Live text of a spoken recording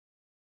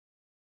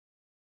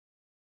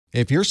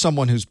If you're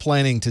someone who's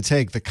planning to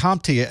take the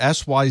CompTIA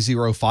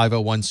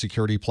SY0-501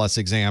 Security Plus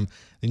exam,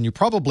 then you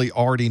probably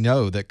already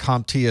know that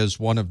CompTIA is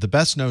one of the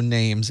best-known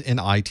names in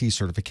IT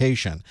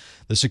certification.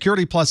 The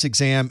Security Plus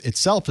exam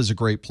itself is a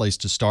great place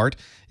to start.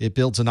 It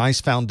builds a nice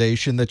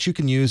foundation that you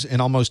can use in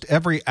almost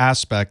every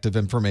aspect of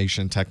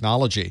information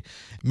technology.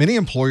 Many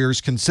employers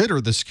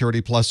consider the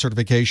Security Plus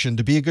certification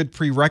to be a good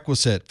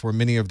prerequisite for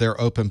many of their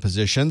open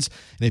positions,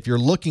 and if you're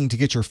looking to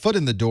get your foot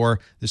in the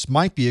door, this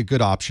might be a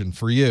good option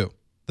for you.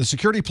 The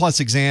Security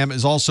Plus exam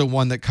is also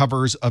one that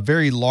covers a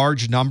very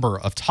large number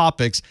of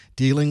topics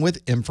dealing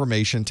with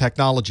information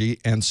technology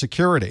and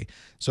security.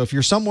 So if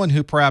you're someone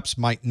who perhaps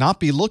might not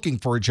be looking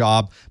for a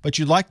job, but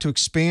you'd like to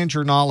expand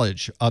your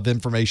knowledge of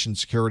information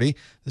security,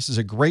 this is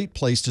a great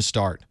place to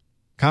start.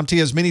 CompTIA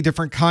has many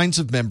different kinds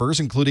of members,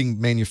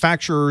 including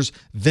manufacturers,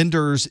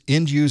 vendors,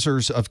 end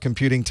users of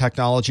computing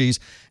technologies,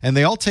 and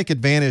they all take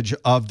advantage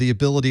of the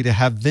ability to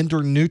have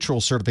vendor-neutral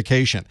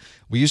certification.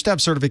 We used to have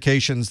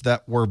certifications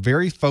that were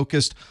very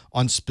focused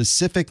on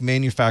specific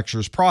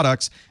manufacturers'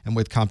 products, and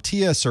with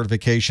CompTIA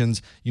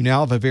certifications, you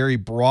now have a very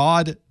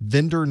broad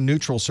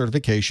vendor-neutral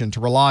certification to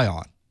rely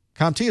on.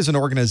 CompTIA is an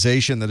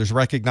organization that is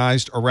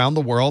recognized around the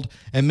world,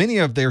 and many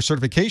of their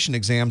certification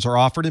exams are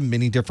offered in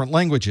many different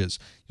languages.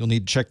 You'll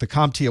need to check the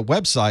CompTIA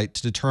website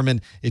to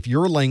determine if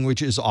your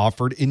language is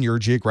offered in your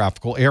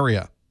geographical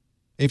area.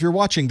 If you're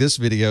watching this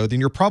video, then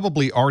you're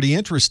probably already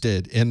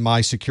interested in my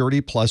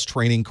Security Plus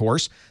training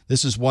course.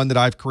 This is one that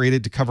I've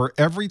created to cover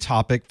every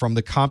topic from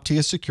the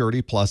CompTIA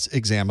Security Plus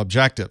exam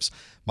objectives.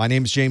 My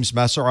name is James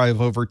Messer. I have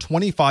over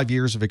 25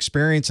 years of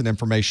experience in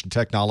information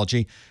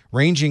technology,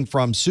 ranging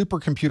from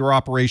supercomputer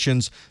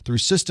operations through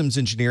systems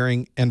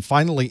engineering and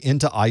finally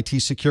into IT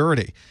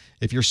security.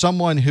 If you're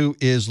someone who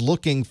is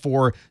looking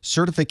for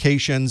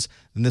certifications,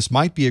 then this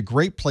might be a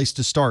great place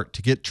to start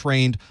to get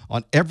trained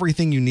on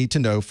everything you need to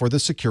know for the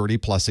Security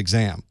Plus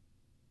exam.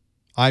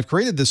 I've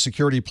created this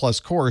Security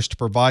Plus course to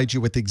provide you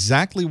with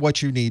exactly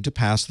what you need to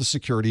pass the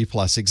Security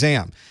Plus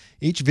exam.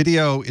 Each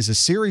video is a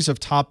series of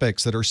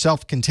topics that are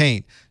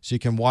self-contained, so you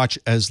can watch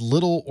as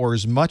little or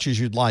as much as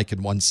you'd like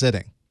in one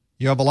sitting.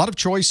 You have a lot of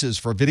choices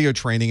for video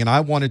training, and I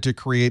wanted to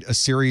create a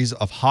series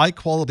of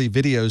high-quality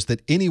videos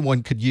that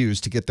anyone could use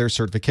to get their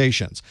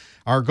certifications.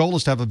 Our goal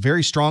is to have a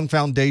very strong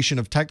foundation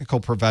of technical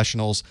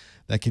professionals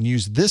that can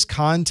use this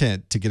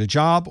content to get a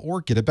job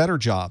or get a better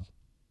job.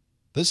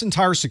 This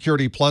entire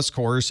Security Plus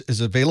course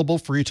is available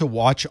for you to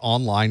watch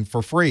online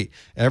for free.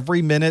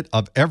 Every minute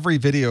of every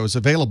video is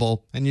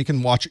available, and you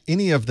can watch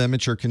any of them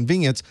at your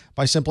convenience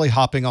by simply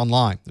hopping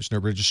online. There's no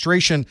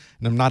registration,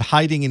 and I'm not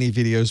hiding any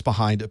videos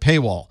behind a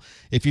paywall.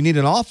 If you need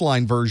an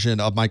offline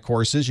version of my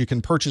courses, you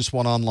can purchase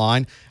one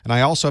online, and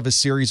I also have a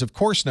series of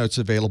course notes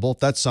available if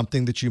that's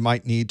something that you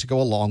might need to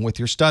go along with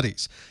your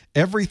studies.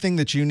 Everything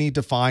that you need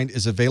to find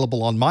is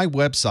available on my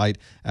website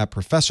at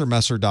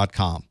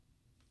ProfessorMesser.com.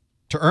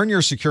 To earn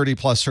your Security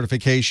Plus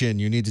certification,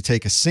 you need to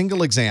take a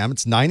single exam.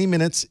 It's 90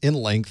 minutes in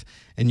length,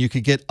 and you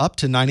could get up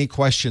to 90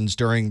 questions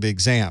during the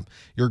exam.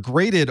 You're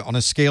graded on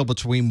a scale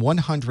between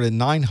 100 and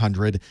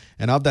 900,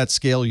 and of that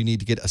scale, you need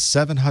to get a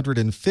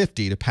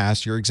 750 to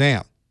pass your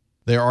exam.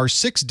 There are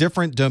 6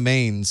 different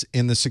domains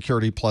in the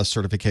Security Plus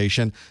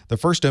certification. The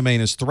first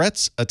domain is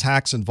threats,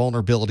 attacks, and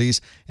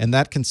vulnerabilities, and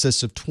that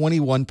consists of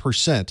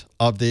 21%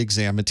 of the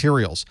exam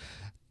materials.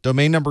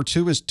 Domain number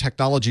 2 is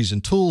technologies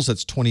and tools.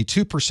 That's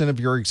 22% of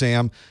your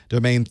exam.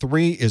 Domain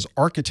 3 is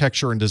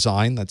architecture and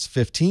design. That's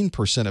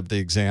 15% of the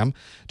exam.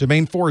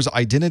 Domain 4 is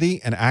identity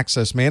and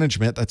access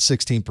management. That's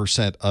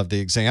 16% of the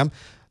exam.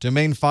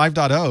 Domain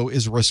 5.0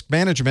 is risk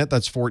management.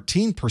 That's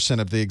 14%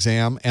 of the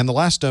exam. And the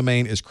last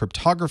domain is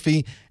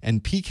cryptography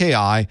and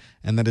PKI,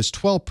 and that is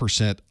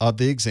 12% of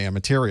the exam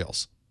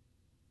materials.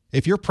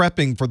 If you're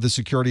prepping for the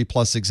Security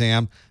Plus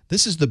exam,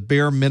 this is the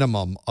bare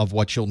minimum of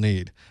what you'll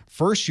need.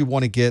 First, you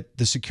want to get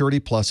the Security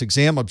Plus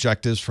exam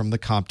objectives from the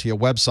CompTIA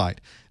website.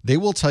 They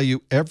will tell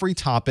you every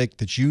topic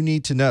that you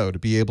need to know to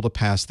be able to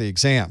pass the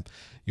exam.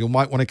 You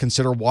might want to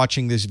consider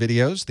watching these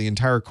videos. The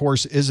entire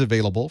course is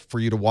available for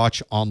you to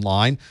watch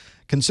online.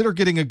 Consider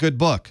getting a good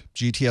book.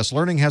 GTS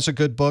Learning has a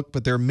good book,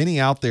 but there are many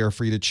out there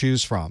for you to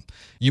choose from.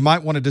 You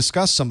might want to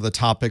discuss some of the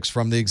topics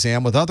from the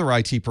exam with other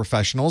IT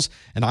professionals,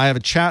 and I have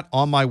a chat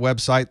on my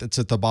website that's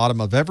at the bottom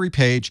of every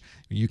page.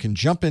 You can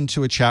jump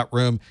into a chat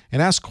room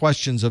and ask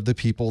questions of the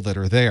people that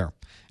are there.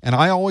 And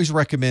I always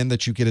recommend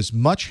that you get as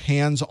much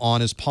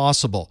hands-on as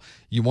possible.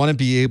 You want to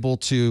be able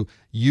to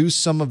use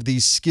some of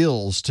these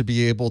skills to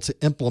be able to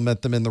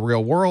implement them in the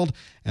real world,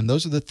 and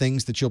those are the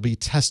things that you'll be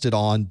tested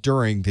on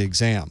during the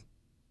exam.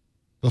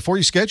 Before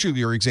you schedule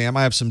your exam,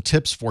 I have some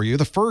tips for you.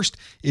 The first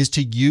is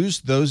to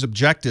use those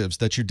objectives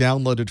that you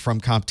downloaded from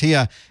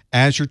CompTIA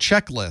as your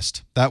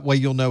checklist. That way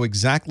you'll know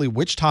exactly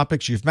which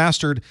topics you've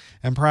mastered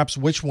and perhaps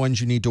which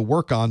ones you need to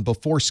work on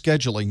before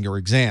scheduling your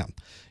exam.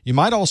 You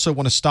might also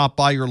want to stop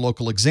by your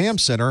local exam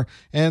center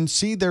and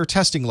see their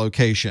testing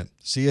location.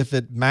 See if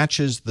it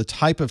matches the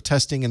type of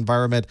testing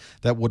environment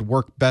that would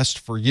work best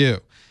for you.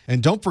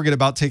 And don't forget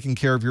about taking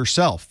care of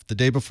yourself. The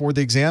day before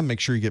the exam, make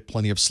sure you get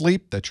plenty of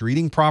sleep, that you're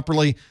eating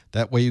properly.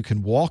 That way you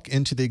can walk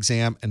into the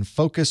exam and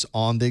focus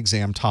on the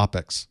exam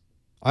topics.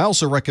 I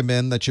also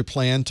recommend that you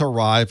plan to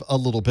arrive a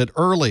little bit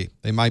early.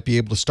 They might be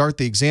able to start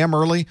the exam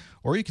early,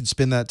 or you can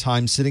spend that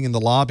time sitting in the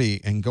lobby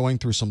and going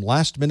through some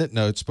last-minute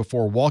notes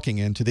before walking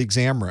into the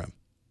exam room.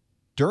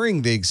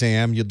 During the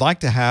exam, you'd like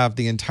to have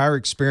the entire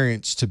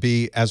experience to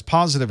be as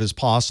positive as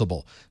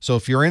possible. So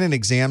if you're in an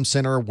exam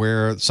center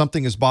where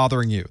something is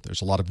bothering you,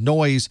 there's a lot of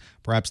noise,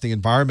 perhaps the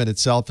environment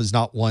itself is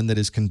not one that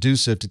is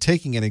conducive to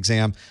taking an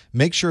exam,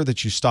 make sure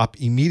that you stop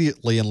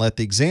immediately and let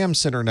the exam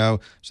center know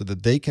so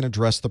that they can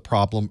address the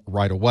problem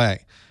right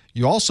away.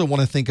 You also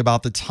want to think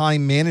about the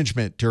time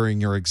management during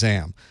your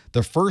exam.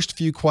 The first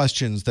few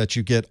questions that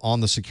you get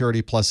on the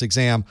Security Plus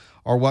exam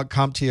are what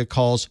CompTIA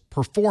calls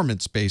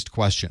performance-based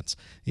questions.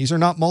 These are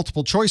not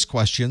multiple choice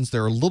questions.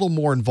 They're a little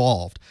more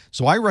involved.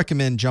 So I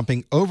recommend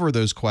jumping over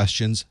those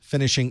questions,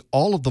 finishing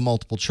all of the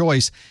multiple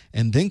choice,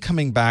 and then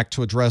coming back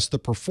to address the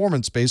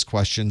performance-based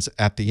questions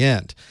at the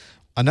end.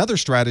 Another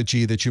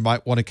strategy that you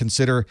might want to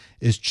consider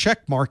is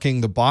check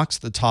marking the box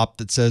at the top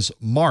that says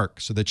Mark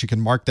so that you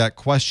can mark that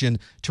question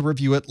to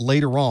review it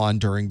later on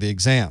during the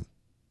exam.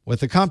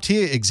 With the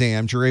CompTIA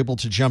exams, you're able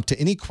to jump to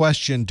any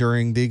question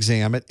during the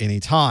exam at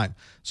any time.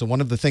 So one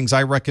of the things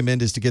I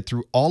recommend is to get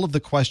through all of the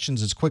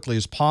questions as quickly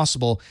as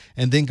possible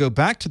and then go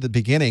back to the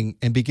beginning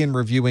and begin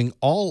reviewing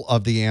all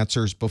of the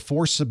answers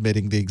before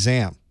submitting the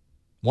exam.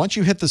 Once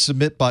you hit the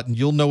submit button,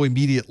 you'll know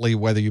immediately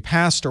whether you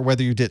passed or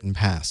whether you didn't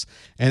pass.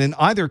 And in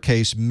either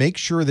case, make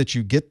sure that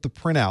you get the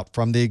printout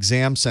from the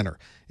exam center.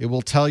 It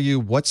will tell you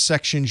what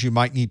sections you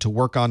might need to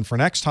work on for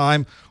next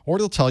time, or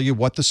it'll tell you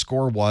what the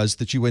score was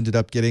that you ended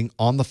up getting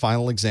on the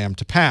final exam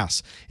to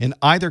pass. In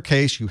either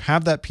case, you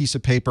have that piece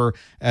of paper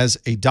as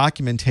a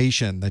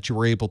documentation that you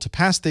were able to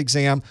pass the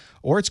exam,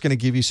 or it's going to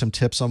give you some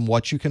tips on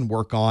what you can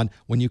work on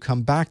when you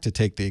come back to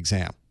take the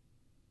exam.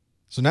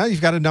 So now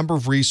you've got a number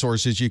of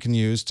resources you can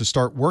use to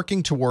start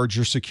working towards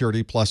your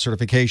Security Plus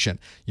certification.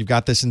 You've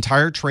got this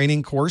entire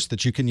training course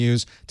that you can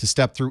use to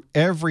step through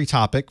every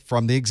topic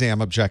from the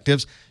exam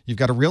objectives. You've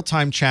got a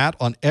real-time chat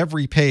on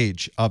every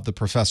page of the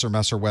Professor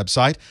Messer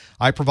website.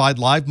 I provide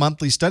live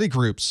monthly study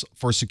groups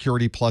for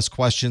Security Plus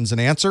questions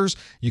and answers.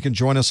 You can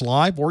join us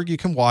live, or you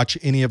can watch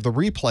any of the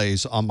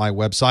replays on my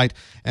website.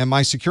 And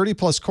my Security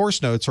Plus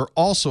course notes are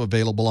also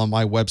available on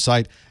my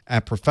website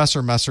at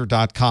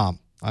professormesser.com.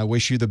 I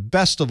wish you the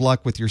best of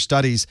luck with your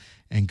studies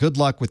and good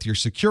luck with your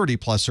Security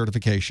Plus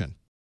certification.